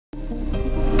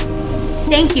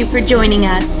Thank you for joining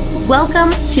us. Welcome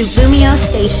to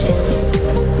LumioseStation.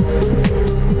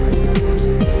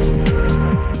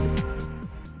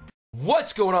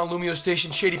 What's going on, LumioseStation?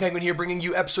 ShadyPenguinn here, bringing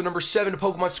you episode number 7 of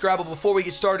Pokemon Scrabble. Before we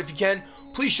get started, if you can,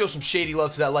 please show some shady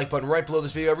love to that like button right below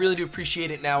this video. I really do appreciate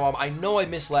it. Now, I know I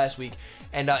missed last week,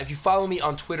 and if you follow me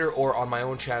on Twitter or on my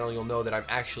own channel, you'll know that I'm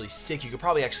actually sick. You could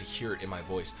probably actually hear it in my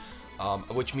voice,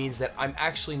 which means that I'm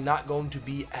actually not going to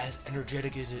be as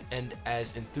energetic and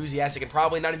as enthusiastic, and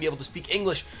probably not going to be able to speak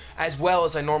English as well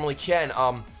as I normally can.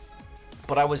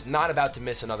 But I was not about to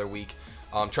miss another week.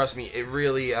 Trust me, it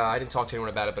really, I didn't talk to anyone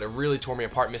about it, but it really tore me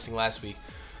apart missing last week.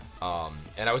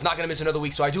 And I was not going to miss another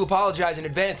week, so I do apologize in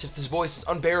advance if this voice is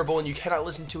unbearable and you cannot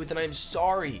listen to it, then I am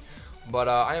sorry. But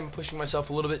I am pushing myself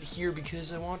a little bit here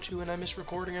because I want to, and I miss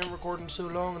recording. I'm recording so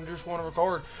long and just want to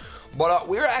record. But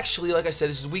we're actually, like I said,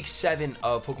 this is week 7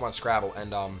 of Pokemon Scrabble,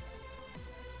 and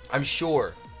I'm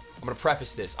sure, I'm going to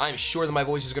preface this, I'm sure that my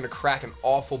voice is going to crack an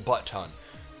awful butt ton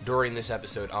during this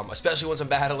episode, especially once I'm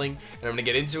battling, and I'm going to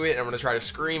get into it, and I'm going to try to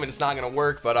scream, and it's not going to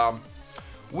work, but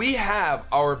we have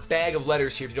our bag of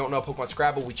letters here. If you don't know Pokemon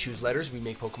Scrabble, we choose letters, we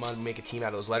make Pokemon, we make a team out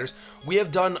of those letters. We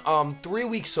have done 3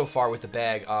 weeks so far with the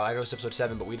bag. I know it's episode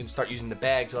 7, but we didn't start using the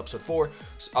bag till episode 4,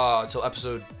 till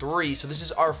episode 3, so this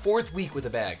is our 4th week with the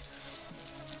bag,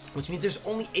 which means there's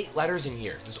only 8 letters in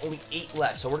here. There's only 8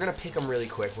 left, so we're going to pick them really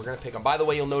quick. We're going to pick them. By the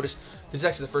way, you'll notice this is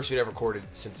actually the first video I've recorded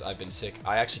since I've been sick.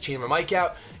 I actually changed my mic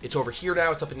out. It's over here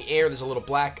now. It's up in the air. There's a little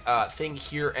black thing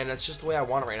here, and it's just the way I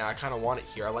want it right now. I kind of want it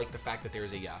here. I like the fact that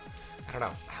there's a, I don't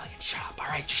know. I like it. Shut up. All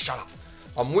right, just shut up.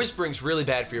 Whispering's really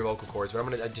bad for your vocal cords, but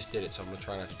I just did it, so I'm going to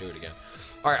try not to do it again.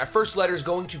 All right, our first letter is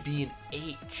going to be an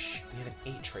H. We have an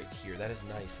H right here. That is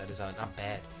nice. That is not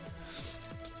bad.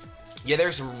 Yeah,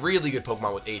 there's some really good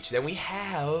Pokemon with H. Then we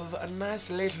have a nice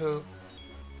little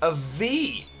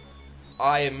V.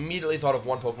 I immediately thought of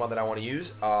one Pokemon that I want to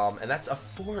use, and that's a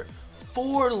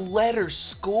four-letter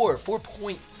score,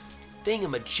 4-point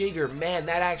thingamajigger. Man,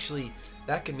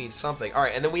 that could mean something. All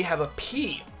right, and then we have a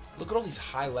P. Look at all these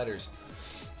high letters,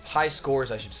 high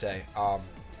scores, I should say.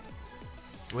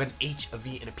 We have an H, a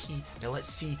V, and a P. Now let's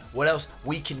see what else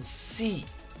we can see.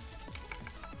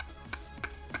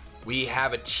 We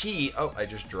have a T. Oh, I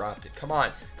just dropped it. Come on.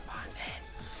 Come on, man.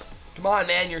 Come on,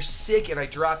 man. You're sick, and I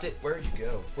dropped it. Where'd you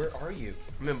go? Where are you?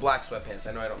 I'm in black sweatpants.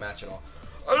 I know I don't match at all.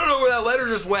 I don't know where that letter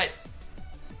just went.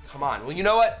 Come on. Well, you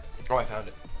know what? Oh, I found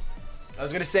it. I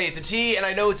was going to say it's a T, and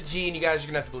I know it's a T, and you guys are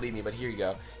going to have to believe me, but here you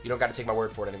go. You don't got to take my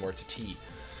word for it anymore. It's a T.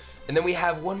 And then we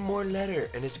have one more letter,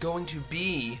 and it's going to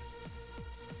be...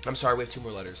 I'm sorry. We have 2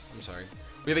 more letters. I'm sorry.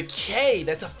 We have a K.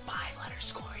 That's a 5-letter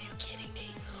score.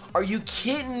 Are you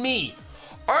kidding me?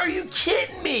 Are you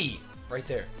kidding me? Right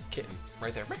there, kitten,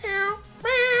 right there.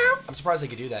 I'm surprised I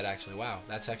could do that, actually. Wow,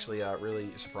 that's actually really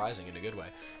surprising in a good way.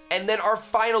 And then our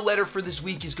final letter for this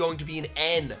week is going to be an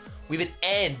N. We have an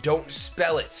N. Don't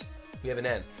spell it. We have an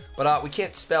N. But we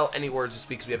can't spell any words this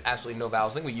week because we have absolutely no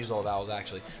vowels. I think we use all the vowels,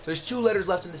 actually. So there's 2 letters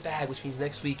left in this bag, which means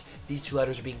next week these 2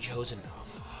 letters are being chosen.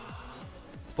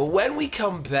 But when we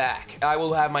come back, I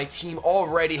will have my team all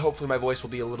ready. Hopefully my voice will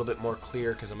be a little bit more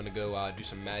clear because I'm going to go do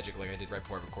some magic like I did right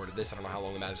before I recorded this. I don't know how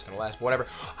long the magic's going to last, but whatever.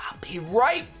 I'll be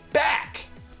right back.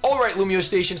 All right,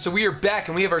 LumioseStation, so we are back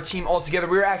and we have our team all together.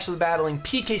 We're actually battling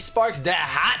PK Sparks, that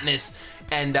hotness.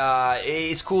 And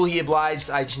it's cool, he obliged.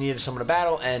 I just needed someone to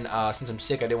battle, and since I'm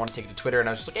sick, I didn't want to take it to Twitter. And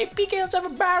I was just like, hey, PK, let's have a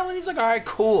battle. And he's like, all right,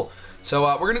 cool. So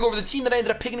we're going to go over the team that I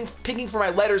ended up picking for my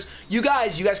letters. You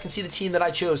guys can see the team that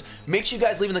I chose. Make sure you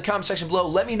guys leave in the comment section below.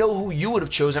 Let me know who you would have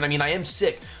chosen. I mean, I am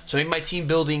sick, so maybe my team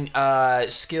building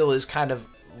skill is kind of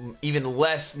even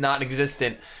less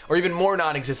non-existent, or even more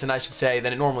non-existent, I should say,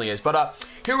 than it normally is. But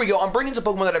here we go. I'm bringing some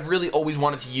Pokemon that I've really always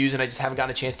wanted to use, and I just haven't gotten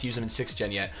a chance to use them in 6th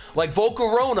Gen yet. Like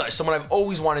Volcarona is someone I've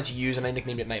always wanted to use, and I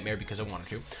nicknamed it Nightmare because I wanted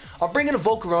to. I'm bringing a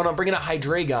Volcarona. I'm bringing a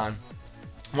Hydreigon.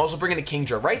 I'm also bringing a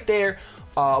Kingdra. Right there,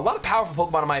 a lot of powerful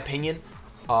Pokemon in my opinion.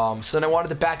 So then I wanted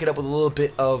to back it up with a little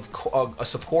bit of a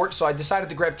support, so I decided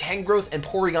to grab Tangrowth, and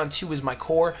Porygon 2 is my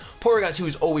core. Porygon 2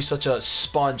 is always such a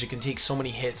sponge. It can take so many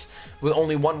hits with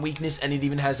only 1 weakness, and it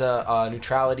even has a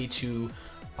neutrality to...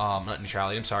 not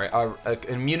neutrality, I'm sorry,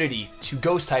 immunity to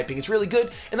ghost typing. It's really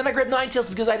good. And then I grabbed Ninetales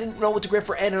because I didn't know what to grab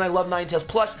for N, and I love Ninetales.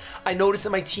 Plus, I noticed that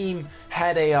my team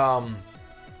had a,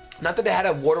 not that it had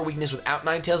a water weakness without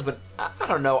Ninetales, but I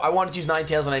don't know. I wanted to use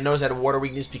Ninetales, and I noticed I had a water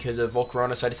weakness because of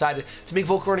Volcarona, so I decided to make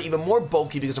Volcarona even more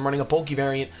bulky because I'm running a bulky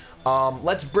variant.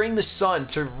 Let's bring the Sun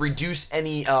to reduce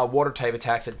any water type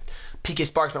attacks that PK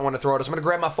Sparks might want to throw at us. I'm going to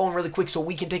grab my phone really quick so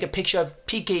we can take a picture of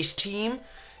PK's team.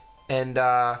 And,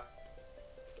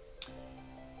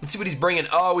 Let's see what he's bringing.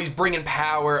 Oh, he's bringing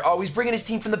power. Oh, he's bringing his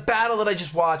team from the battle that I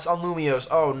just watched on Lumiose.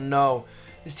 Oh, no.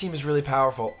 His team is really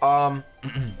powerful.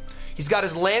 He's got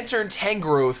his Lantern,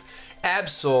 Tangrowth,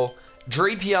 Absol,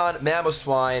 Drapion,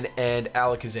 Mamoswine, and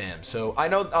Alakazam. So I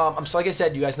know, so like I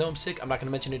said, you guys know I'm sick. I'm not going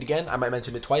to mention it again. I might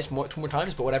mention it two more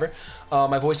times, but whatever.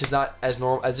 My voice is not as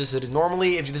normal as it is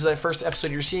normally. If this is the first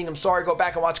episode you're seeing, I'm sorry. Go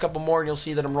back and watch a couple more, and you'll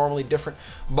see that I'm normally different.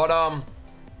 But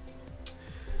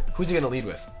who's he going to lead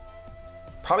with?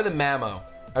 Probably the Mamo.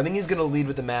 I think he's going to lead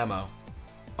with the Mamo.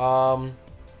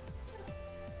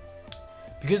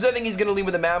 Because I think he's going to lead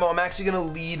with the Mamo, I'm actually going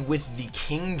to lead with the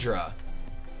Kingdra.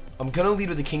 I'm going to lead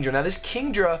with the Kingdra. Now, this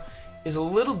Kingdra is a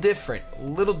little different.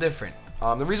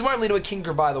 The reason why I'm leading with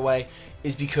Kingdra, by the way,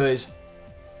 is because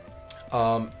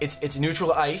it's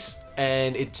neutral to ice,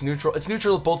 and it's neutral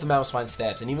to both the Mamoswine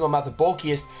stabs. And even though I'm not the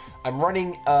bulkiest, I'm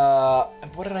running,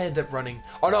 what did I end up running?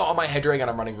 Oh, no, on my Hydreigon,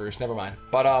 I'm running Roost. Never mind.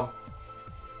 But,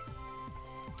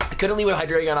 I couldn't lead with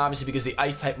Hydreigon, obviously, because the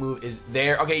Ice-type move is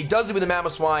there. Okay, he does lead with the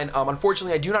Mamoswine.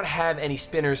 Unfortunately, I do not have any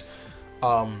spinners.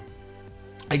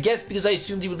 I guess because I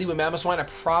assumed he would lead with Mamoswine, I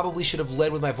probably should have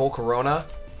led with my Volcarona,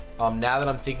 now that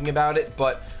I'm thinking about it.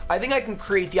 But I think I can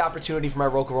create the opportunity for my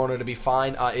Volcarona to be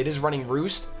fine. It is running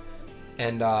Roost,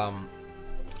 and I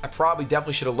probably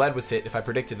definitely should have led with it if I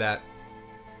predicted that.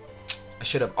 I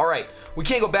should have. All right, we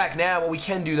can't go back now. What we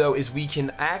can do, though, is we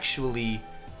can actually...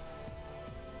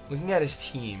 Looking at his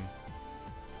team.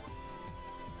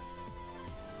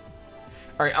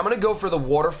 Alright, I'm going to go for the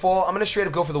Waterfall. I'm going to straight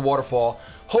up go for the Waterfall,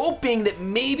 hoping that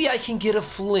maybe I can get a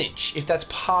flinch, if that's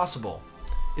possible.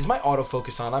 Is my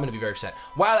autofocus on? I'm going to be very upset.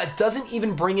 Wow, that doesn't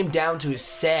even bring him down to his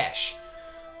sash.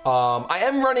 I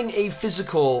am running a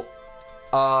physical,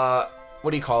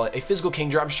 what do you call it? A physical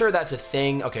Kingdra. I'm sure that's a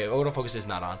thing. Okay, autofocus is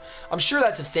not on. I'm sure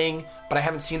that's a thing, but I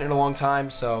haven't seen it in a long time,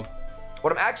 so...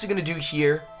 What I'm actually going to do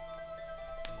here...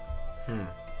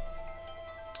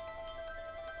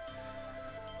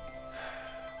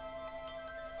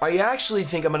 I actually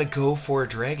think I'm going to go for a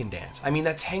Dragon Dance. I mean,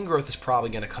 that Tangrowth is probably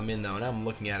going to come in, though, and I'm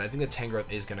looking at it. I think the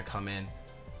Tangrowth is going to come in.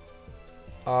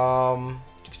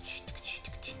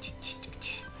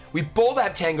 We both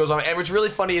have Tangrowths on, and what's really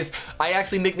funny is I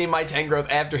actually nicknamed my Tangrowth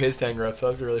after his Tangrowth, so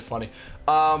that's really funny.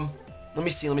 Let me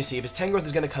see. If his Tangrowth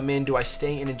is going to come in, do I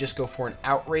stay in and just go for an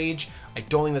Outrage? I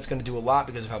don't think that's going to do a lot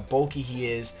because of how bulky he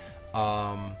is.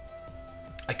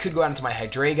 I could go out into my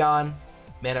Hydreigon.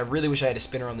 Man, I really wish I had a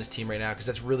spinner on this team right now because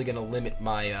that's really going to limit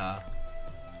my,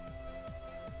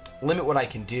 limit what I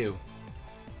can do.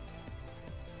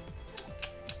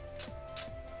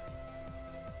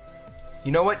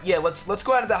 You know what? Yeah, let's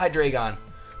go out into Hydreigon.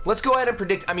 Let's go ahead and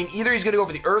predict. I mean, either he's going to go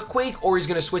for the Earthquake or he's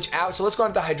going to switch out. So let's go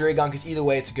out into Hydreigon because either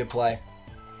way, it's a good play.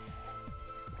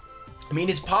 I mean,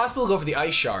 it's possible to go for the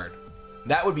Ice Shard.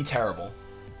 That would be terrible.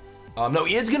 No,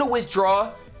 he is going to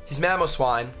withdraw his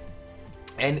Mamoswine,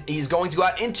 and he's going to go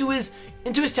out into his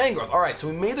Tangrowth. All right, so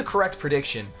we made the correct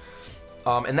prediction,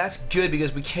 and that's good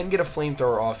because we can get a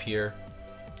Flamethrower off here.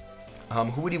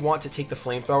 Who would he want to take the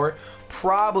Flamethrower?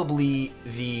 Probably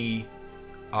the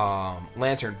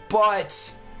Lantern,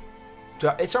 but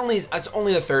it's only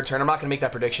the third turn. I'm not going to make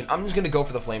that prediction. I'm just going to go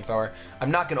for the Flamethrower. I'm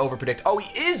not going to overpredict. Oh,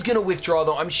 he is going to withdraw,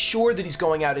 though. I'm sure that he's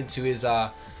going out into his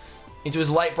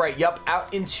Light Bright. Yup,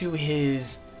 out into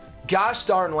his gosh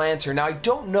darn Lantern. Now, I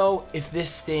don't know if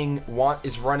this thing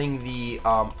is running the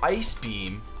Ice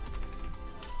Beam.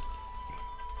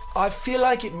 I feel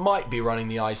like it might be running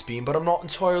the Ice Beam, but I'm not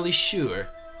entirely sure.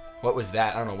 What was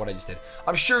that? I don't know what I just did.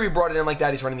 I'm sure we brought it in like that.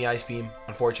 He's running the Ice Beam,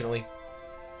 unfortunately.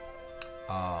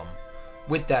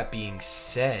 With that being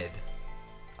said,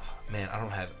 man, I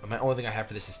don't have... My only thing I have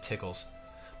for this is Tickles.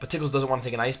 But Tickles doesn't want to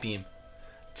take an Ice Beam.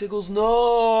 Tickles,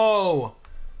 no!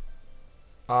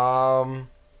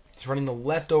 He's running the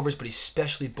leftovers, but he's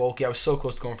especially bulky. I was so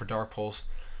close to going for Dark Pulse.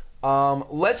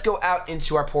 Let's go out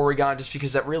into our Porygon, just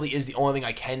because that really is the only thing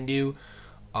I can do.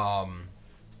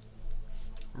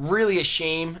 Really a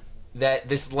shame that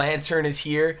this Lantern is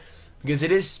here, because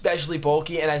it is especially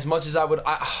bulky, and as much as I would...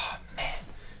 man.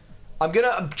 I'm going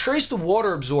to trace the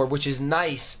Water Absorb, which is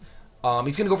nice.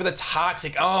 He's going to go for the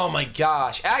Toxic. Oh my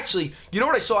gosh. Actually, you know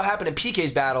what I saw happen in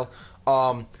PK's battle?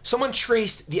 Someone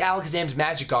traced the Alakazam's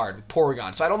Magic Guard with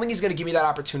Porygon, so I don't think he's going to give me that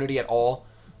opportunity at all.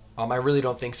 I really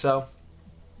don't think so.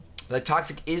 The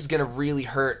Toxic is going to really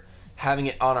hurt having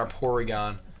it on our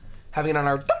Porygon. Having it on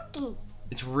our...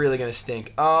 It's really going to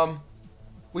stink.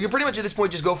 We can pretty much at this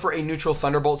point just go for a neutral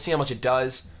Thunderbolt, see how much it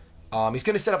does. He's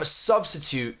going to set up a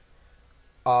substitute.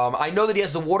 I know that he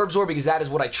has the Water Absorb because that is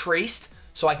what I traced.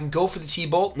 So I can go for the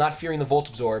T-Bolt, not fearing the Volt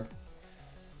Absorb.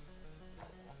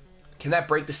 Can that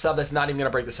break the sub? That's not even going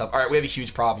to break the sub. Alright, we have a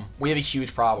huge problem. We have a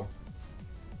huge problem.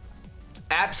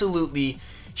 Absolutely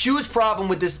huge problem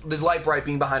with this Light Bright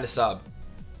being behind a sub.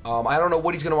 I don't know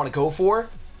what he's going to want to go for.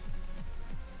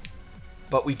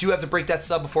 But we do have to break that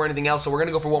sub before anything else, so we're going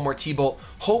to go for one more T-Bolt,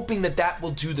 hoping that that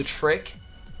will do the trick.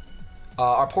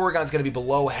 Our Porygon's going to be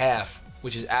below half,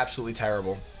 which is absolutely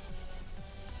terrible.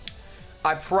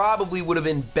 I probably would have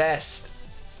been best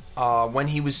when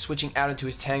he was switching out into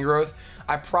his Tangrowth.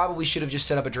 I probably should have just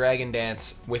set up a Dragon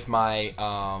Dance with my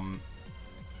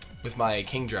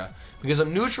Kingdra, because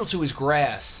I'm neutral to his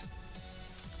Grass.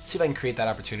 Let's see if I can create that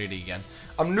opportunity again.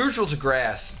 I'm neutral to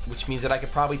Grass, which means that I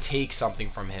could probably take something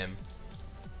from him.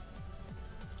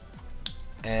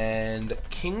 And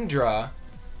Kingdra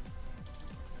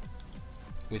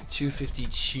with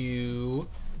 252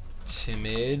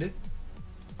 Timid.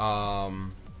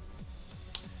 And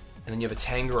then you have a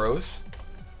Tangrowth.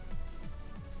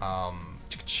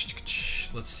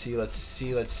 Let's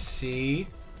see.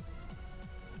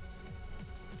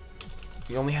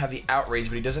 We only have the Outrage,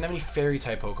 but he doesn't have any Fairy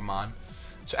type Pokemon.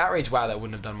 So Outrage, wow, that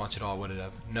wouldn't have done much at all, would it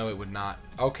have? No, it would not.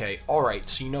 Okay, alright,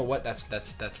 so you know what? That's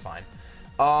fine.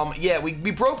 Yeah,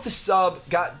 we broke the sub,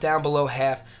 got down below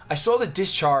half. I saw the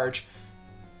Discharge.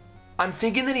 I'm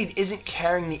thinking that he isn't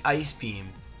carrying the Ice Beam.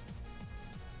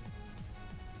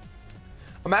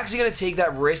 I'm actually going to take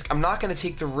that risk. I'm not going to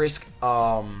take the risk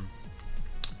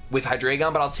with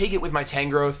Hydreigon, but I'll take it with my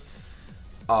Tangrowth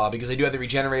because I do have the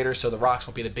Regenerator, so the rocks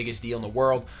won't be the biggest deal in the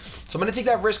world. So I'm going to take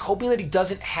that risk, hoping that he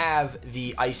doesn't have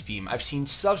the Ice Beam. I've seen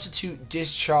Substitute,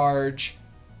 Discharge.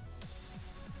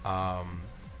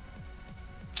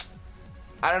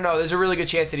 I don't know. There's a really good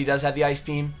chance that he does have the Ice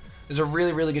Beam. There's a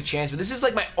really, really good chance. But this is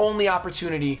like my only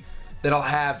opportunity that I'll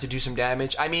have to do some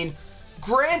damage. I mean,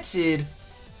 granted,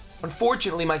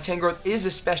 unfortunately, my Tangrowth is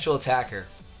a special attacker.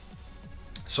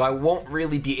 So I won't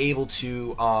really be able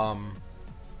to... I'm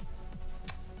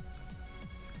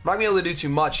not going to be able to do too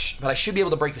much, but I should be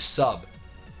able to break the sub.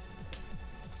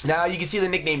 Now, you can see the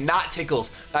nickname Not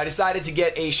Tickles. I decided to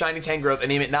get a shiny Tangrowth and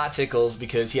name it Not Tickles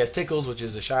because he has Tickles, which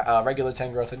is a regular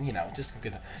Tangrowth, and, you know, just a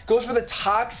good thing. Goes for the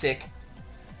Toxic,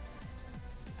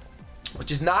 which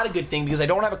is not a good thing because I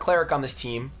don't have a Cleric on this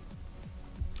team.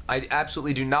 I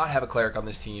absolutely do not have a Cleric on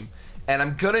this team, and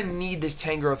I'm going to need this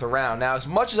Tangrowth around. Now, as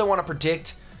much as I want to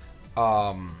predict,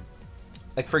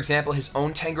 like, for example, his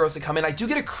own Tangrowth to come in, I do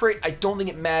get a crit. I don't think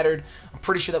it mattered. I'm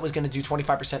pretty sure that was going to do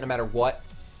 25% no matter what.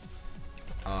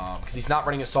 Because he's not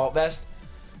running Assault Vest,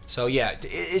 so yeah,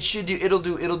 it'll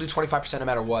do 25% no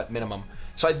matter what, minimum.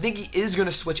 So I think he is going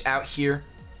to switch out here.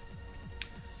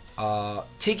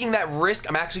 Taking that risk,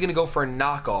 I'm actually going to go for a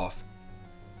knockoff.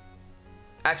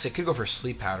 Actually, I could go for a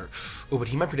Sleep Powder. Oh, but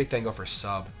he might predict that and go for a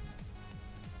sub.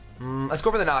 Let's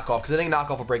go for the knockoff because I think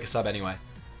knockoff will break a sub anyway.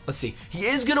 Let's see. He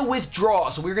is going to withdraw,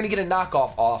 so we're going to get a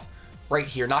knockoff off. Right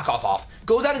here, knockoff off.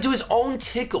 Goes out into his own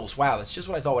Tickles. Wow, that's just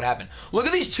what I thought would happen. Look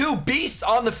at these two beasts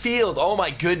on the field. Oh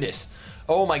my goodness.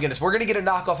 Oh my goodness. We're going to get a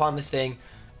knockoff on this thing.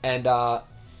 And I'm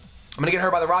going to get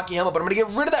hurt by the Rocky Helmet, but I'm going to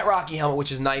get rid of that Rocky Helmet,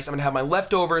 which is nice. I'm going to have my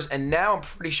leftovers, and now I'm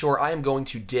pretty sure I am going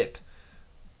to dip.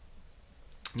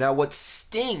 Now, what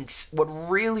stinks, what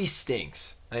really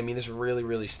stinks, I mean, this really,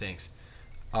 really stinks.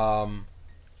 I'm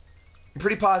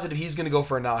pretty positive he's going to go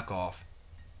for a knockoff.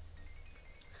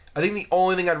 I think the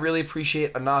only thing I'd really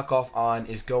appreciate a knockoff on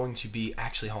is going to be...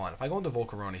 Actually, hold on. If I go into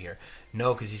Volcarona here...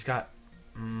 No, because he's got...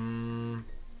 No,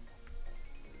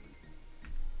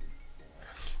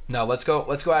 let's go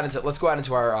out into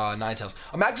our Ninetales.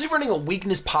 I'm actually running a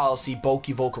weakness policy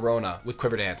bulky Volcarona with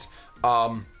Quiver Dance.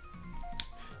 I'm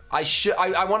going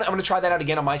to try that out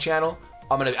again on my channel.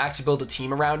 I'm going to actually build a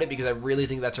team around it because I really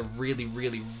think that's a really,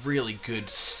 really, really good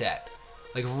set.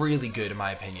 Like, really good in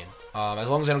my opinion. As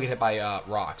long as I don't get hit by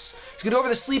rocks. He's going to go over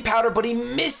the Sleep Powder, but he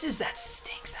misses. That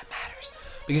stinks. That matters.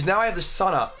 Because now I have the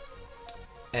Sun Up.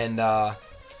 And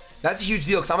that's a huge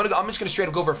deal. Because I'm just going to straight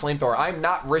up go for a Flamethrower. I'm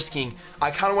not risking.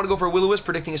 I kind of want to go for a Will-O-Wisp,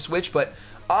 predicting a switch. But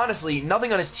honestly,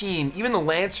 nothing on his team, even the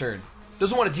Lantern,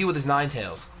 doesn't want to deal with his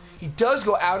Ninetales. He does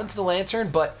go out into the Lantern,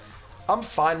 but I'm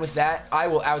fine with that. I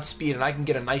will outspeed, and I can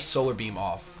get a nice Solar Beam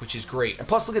off, which is great. And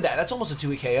plus, look at that. That's almost a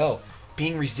 2-hit KO.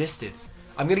 Being resisted.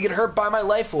 I'm going to get hurt by my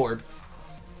Life Orb,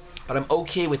 but I'm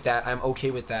okay with that. I'm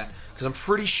okay with that because I'm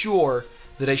pretty sure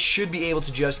that I should be able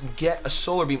to just get a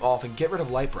Solar Beam off and get rid of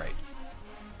Light Bright.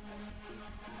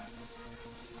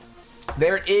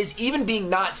 There it is. Even being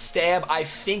not stab, I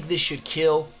think this should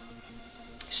kill.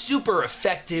 Super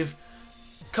effective.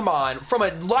 Come on. From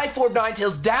a Life Orb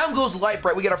Ninetales, down goes Light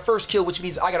Bright. We get our first kill, which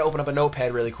means I got to open up a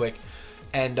notepad really quick.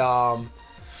 And,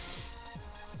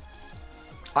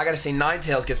 I gotta say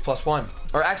Ninetales gets +1.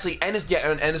 Or actually, N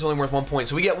is only worth 1 point.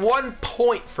 So we get 1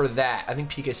 point for that. I think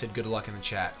PK said good luck in the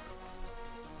chat.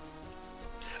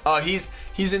 Oh, he's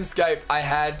in Skype. I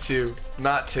had to,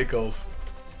 not Tickles.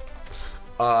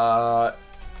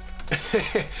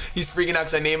 He's freaking out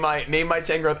because I named my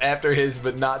Tangrowth after his,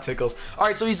 but not Tickles. All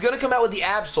right, so he's gonna come out with the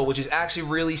Absol, which is actually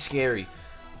really scary.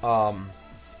 I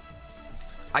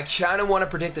kind of want to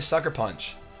predict the Sucker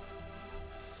Punch.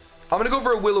 I'm gonna go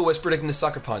for a Will-O-Wisp predicting the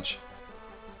Sucker Punch.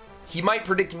 He might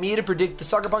predict me to predict the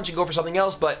Sucker Punch and go for something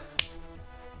else, but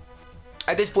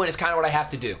at this point, it's kind of what I have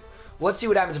to do. Let's see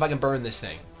what happens if I can burn this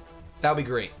thing. That would be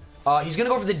great. He's gonna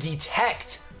go for the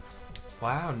Detect.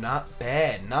 Wow, not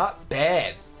bad, not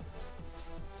bad.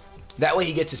 That way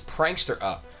he gets his Prankster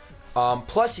up.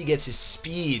 Plus he gets his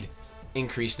speed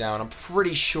increased now, and I'm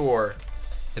pretty sure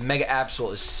the Mega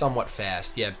Absol is somewhat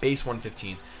fast. Yeah, base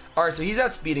 115. Alright, so he's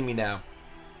outspeeding me now.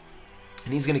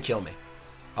 And he's gonna kill me.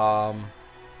 I'm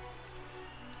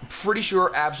pretty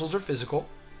sure Absols are physical.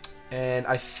 And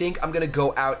I think I'm gonna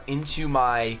go out into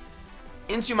my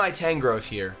Tangrowth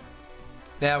here.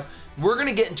 Now, we're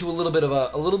gonna get into a little bit of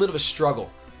a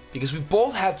struggle. Because we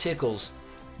both have Tickles.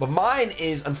 But mine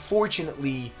is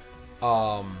unfortunately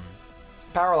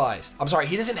paralyzed. I'm sorry,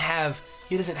 he doesn't have,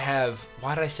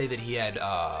 why did I say that he had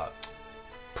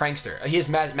Prankster? He has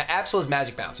Absol has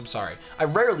Magic Bounce, I'm sorry. I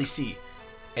rarely see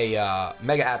a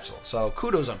Mega Absol. So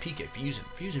kudos on PK for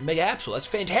using Mega Absol. That's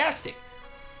fantastic.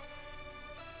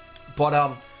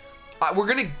 But we're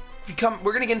gonna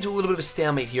get into a little bit of a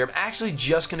stalemate here. I'm actually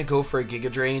just gonna go for a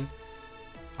Giga Drain.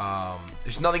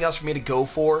 There's nothing else for me to go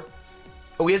for.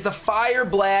 Oh, he has the Fire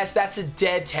Blast. That's a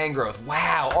dead Tangrowth.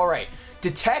 Wow. All right.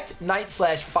 Detect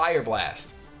Night/Fire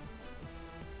Blast.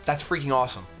 That's freaking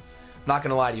awesome. I'm not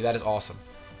gonna lie to you. That is awesome.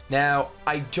 Now,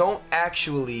 I don't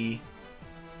actually.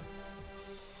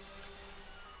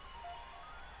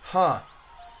 I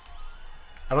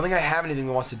don't think I have anything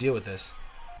that wants to deal with this.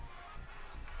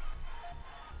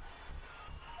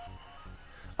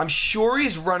 I'm sure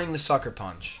he's running the Sucker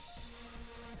Punch.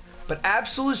 But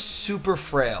Absol is super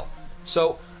frail.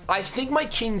 So, I think my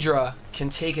Kingdra can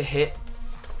take a hit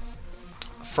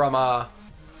from an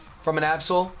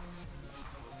Absol.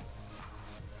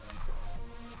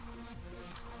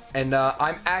 And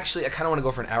I kind of want to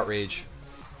go for an Outrage.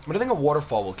 But I think a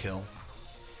Waterfall will kill.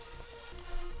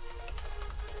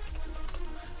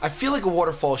 I feel like a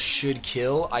Waterfall should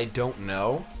kill. I don't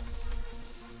know.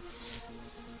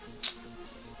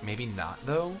 Maybe not,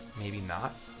 though. Maybe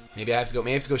not. Maybe I have to go.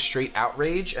 Maybe I have to go straight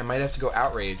Outrage. I might have to go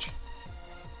Outrage.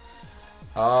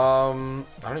 I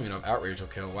don't even know if Outrage will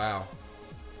kill. Wow.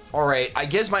 All right. I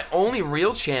guess my only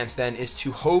real chance then is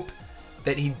to hope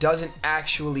that he doesn't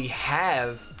actually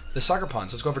have the Sucker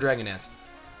Punch. Let's go for Dragon Dance.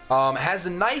 Has the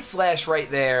Night Slash right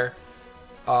there.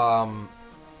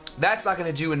 That's not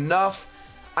going to do enough.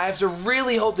 I have to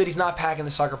really hope that he's not packing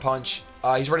the Sucker Punch.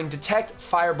 He's running Detect,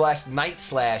 Fire Blast, Night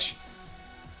Slash.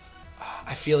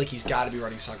 I feel like he's got to be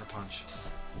running Sucker Punch.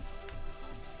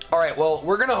 Alright, well,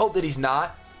 we're going to hope that he's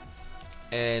not.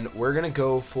 And we're going to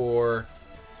go for...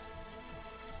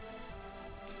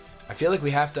 I feel like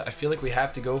we have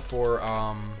to go for,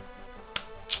 I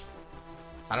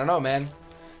don't know, man.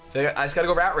 I just got to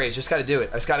go for Outrage. Just got to do it.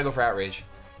 I just got to go for Outrage.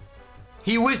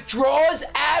 He withdraws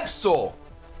Absol.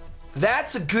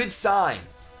 That's a good sign.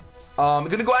 I'm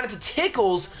going to go out into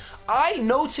Tickles. I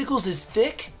know Tickles is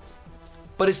thick.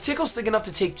 But is Tickles thick enough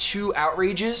to take 2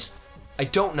 Outrages? I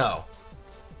don't know.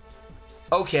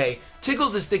 Okay,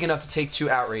 Tickles is thick enough to take 2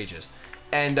 Outrages.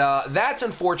 And that's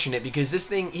unfortunate because this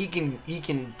thing, he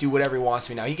can do whatever he wants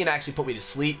to me now. He can actually put me to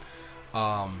sleep.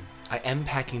 I am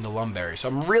packing the Lumberry, so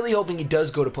I'm really hoping he does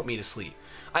go to put me to sleep.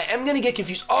 I am going to get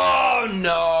confused. Oh,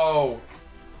 no!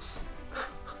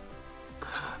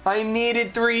 I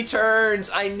needed 3 turns.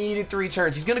 I needed 3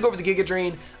 turns. He's going to go for the Giga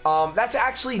Drain. That's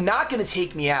actually not going to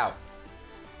take me out.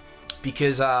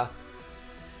 Because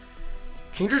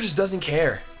Kingdra just doesn't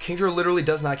care. Kingdra literally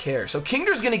does not care. So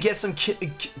Kingdra's going to get some...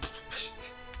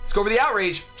 Let's go for the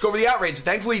Outrage. Let's go for the Outrage.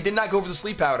 Thankfully, he did not go for the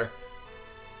Sleep Powder.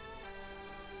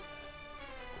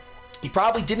 He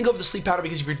probably didn't go for the Sleep Powder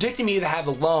because he predicted me to have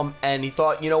the Lum, and he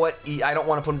thought, you know what, I don't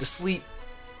want to put him to sleep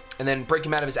and then break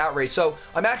him out of his Outrage. So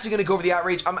I'm actually going to go for the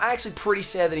Outrage. I'm actually pretty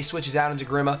sad that he switches out into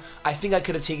Grima. I think I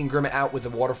could have taken Grima out with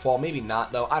the Waterfall. Maybe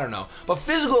not, though. I don't know. But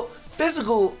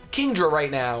physical Kingdra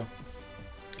right now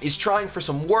is trying for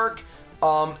some work.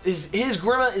 His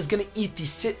Grima is going to eat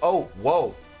the Oh,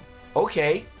 whoa.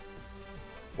 Okay.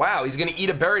 Wow, he's going to eat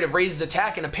a berry to raise his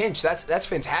attack in a pinch. That's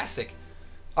fantastic.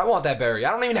 I want that berry.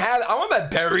 I don't even have... I want that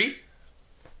berry.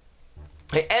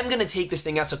 I am going to take this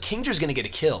thing out, so Kingdra's going to get a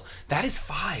kill. That is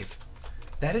 5.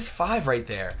 That is 5 right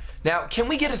there. Now, can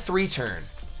we get a 3-turn?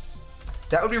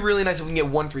 That would be really nice if we can get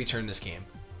 1 3-turn this game.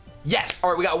 Yes. All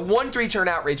right, we got 1-3 turn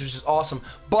outrage, which is awesome.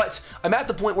 But I'm at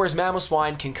the point where his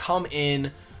Mamoswine can come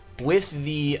in with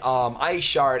the Ice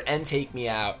Shard and take me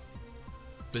out.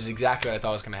 Which is exactly what I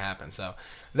thought was going to happen. So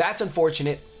that's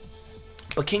unfortunate.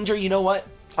 But Kingdra, you know what?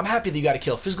 I'm happy that you got a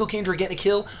kill. Physical Kingdra getting a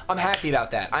kill, I'm happy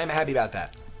about that. I'm happy about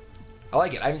that. I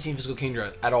like it. I haven't seen Physical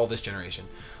Kingdra at all this generation.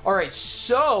 All right,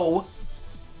 so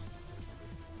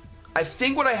I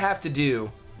think what I have to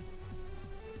do,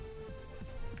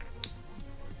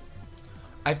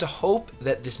 I have to hope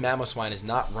that this Mamoswine is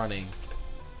not running.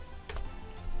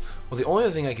 Well, the only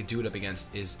other thing I could do it up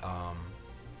against is,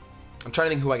 I'm trying to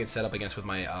think who I could set up against with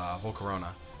my Volcarona.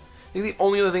 I think the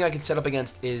only other thing I could set up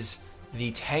against is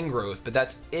the Tangrowth, but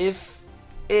that's if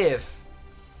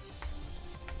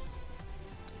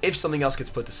something else gets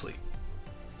put to sleep.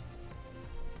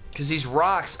 Because these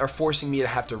rocks are forcing me to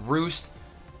have to roost.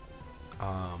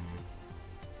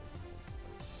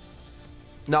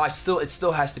 No, it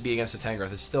still has to be against the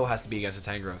Tangrowth. It still has to be against the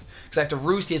Tangrowth. Because I have to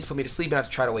roost, he has to put me to sleep, and I have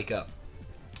to try to wake up.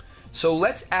 So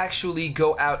let's actually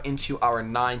go out into our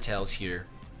Ninetales here.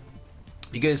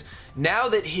 Because now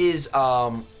that his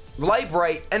Light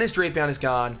Bright and his Drapion is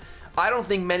gone, I don't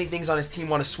think many things on his team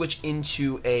want to switch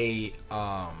into a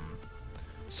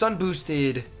Sun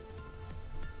boosted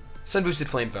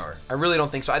Flamethrower. I really don't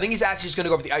think so. I think he's actually just going to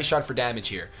go for the Ice Shot for damage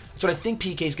here. That's what I think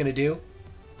PK is going to do.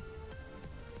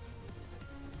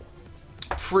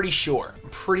 Pretty sure.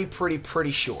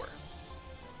 Pretty sure.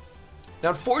 Now,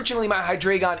 unfortunately, my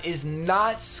Hydreigon is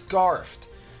not Scarfed.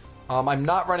 I'm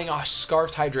not running a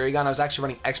Scarfed Hydreigon. I was actually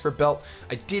running Expert Belt.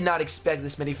 I did not expect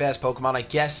this many fast Pokemon. I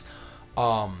guess,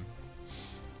 I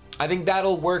think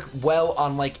that'll work well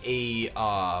on like a,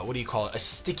 what do you call it? A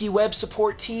Sticky Web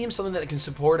support team. Something that can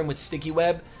support him with Sticky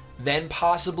Web. Then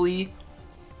possibly,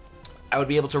 I would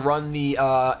be able to run the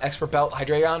Expert Belt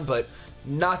Hydreigon, but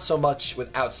not so much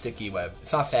without Sticky Web.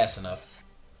 It's not fast enough.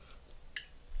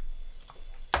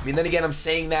 I mean, then again, I'm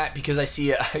saying that because I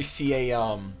see an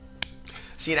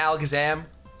Alakazam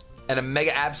and a Mega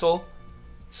Absol.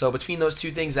 So between those two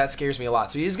things, that scares me a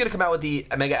lot. So he's gonna come out with the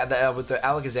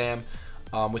Alakazam,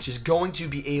 which is going to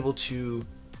be able to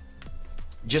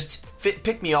just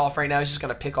pick me off right now. He's just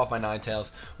gonna pick off my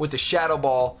Ninetales with the Shadow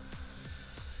Ball.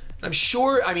 I'm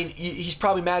sure. I mean, he's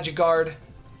probably Magic Guard.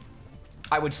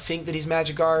 I would think that he's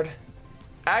Magic Guard.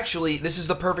 Actually, this is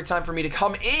the perfect time for me to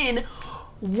come in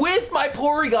with my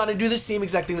Porygon and do the same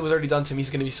exact thing that was already done to me. He's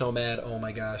going to be so mad. Oh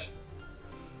my gosh.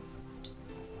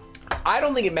 I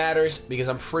don't think it matters because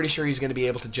I'm pretty sure he's going to be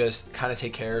able to just kind of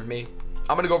take care of me.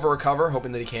 I'm going to go for Recover,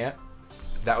 hoping that he can't.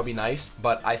 That would be nice.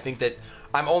 But I think that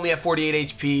I'm only at 48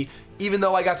 HP. Even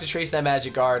though I got to trace that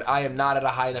Magic Guard, I am not at a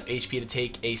high enough HP to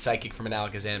take a Psychic from an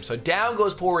Alakazam. So down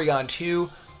goes Porygon 2.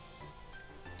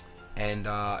 And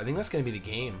I think that's going to be the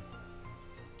game.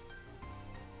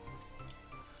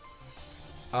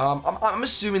 I'm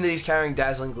assuming that he's carrying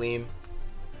Dazzling Gleam.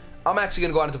 I'm actually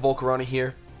going to go out into Volcarona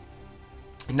here.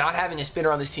 Not having a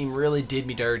spinner on this team really did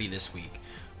me dirty this week.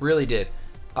 Really did.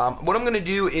 What I'm going to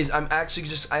do is I'm actually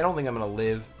just... I don't think I'm going to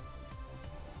live.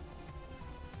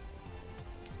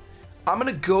 I'm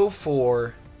going to go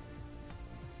for...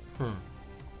 I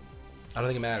don't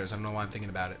think it matters. I don't know why I'm thinking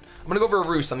about it. I'm going to go for a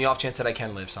Roost on the off chance that I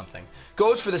can live something.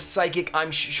 Goes for the Psychic.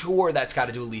 I'm sure that's got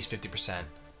to do at least 50%.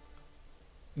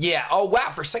 Yeah. Oh,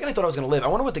 wow. For a second, I thought I was going to live. I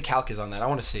wonder what the calc is on that. I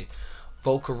want to see.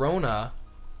 Volcarona.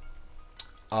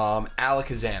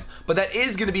 Alakazam. But that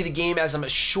is going to be the game as I'm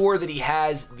sure that he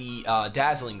has the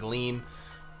Dazzling Gleam.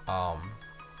 A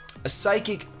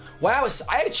Psychic. Wow.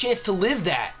 I had a chance to live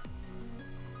that.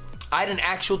 I had an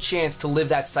actual chance to live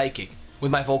that Psychic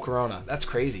with my Volcarona. That's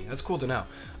crazy. That's cool to know.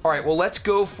 All right. Well, let's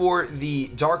go for the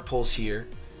Dark Pulse here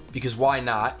because why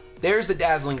not? There's the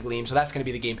Dazzling Gleam, so that's going to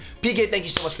be the game. PK, thank you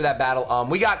so much for that battle.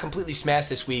 We got completely smashed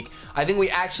this week. I think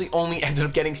we actually only ended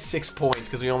up getting 6 points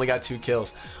because we only got 2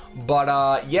 kills.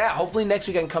 But, yeah, hopefully next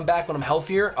week I can come back when I'm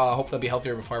healthier. Hopefully I'll be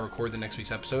healthier before I record the next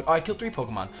week's episode. Oh, I killed 3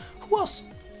 Pokemon. Who else?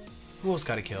 Who else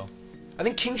got a kill? I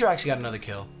think Kingdra actually got another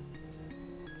kill.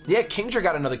 Yeah, Kingdra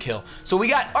got another kill. So we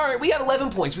got, all right, we got 11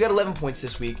 points. We got 11 points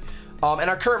this week.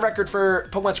 And our current record for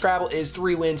Pokemon Scrabble is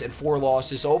 3 wins and 4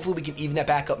 losses. So hopefully we can even that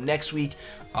back up next week.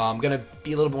 I'm going to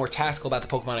be a little more tactical about the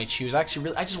Pokemon I choose. I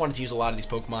just wanted to use a lot of these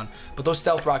Pokemon. But those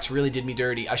Stealth Rocks really did me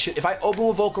dirty. If I open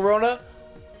with Volcarona,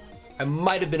 I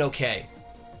might have been okay.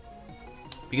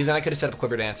 Because then I could have set up a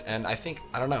Quiver Dance. And I think,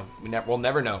 I don't know. We'll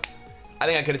never know. I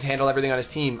think I could have handled everything on his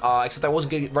team. Except I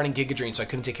wasn't running Giga Drain, so I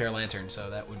couldn't take care of Lantern.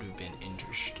 So that would have been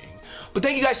interesting. But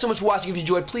thank you guys so much for watching. If you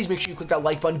enjoyed, please make sure you click that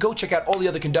like button. Go check out all the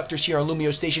other conductors here on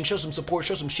LumioStation. Show some support,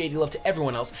 show some shady love to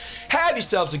everyone else. Have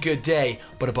yourselves a good day.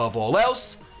 But above all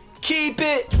else, keep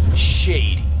it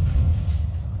shady.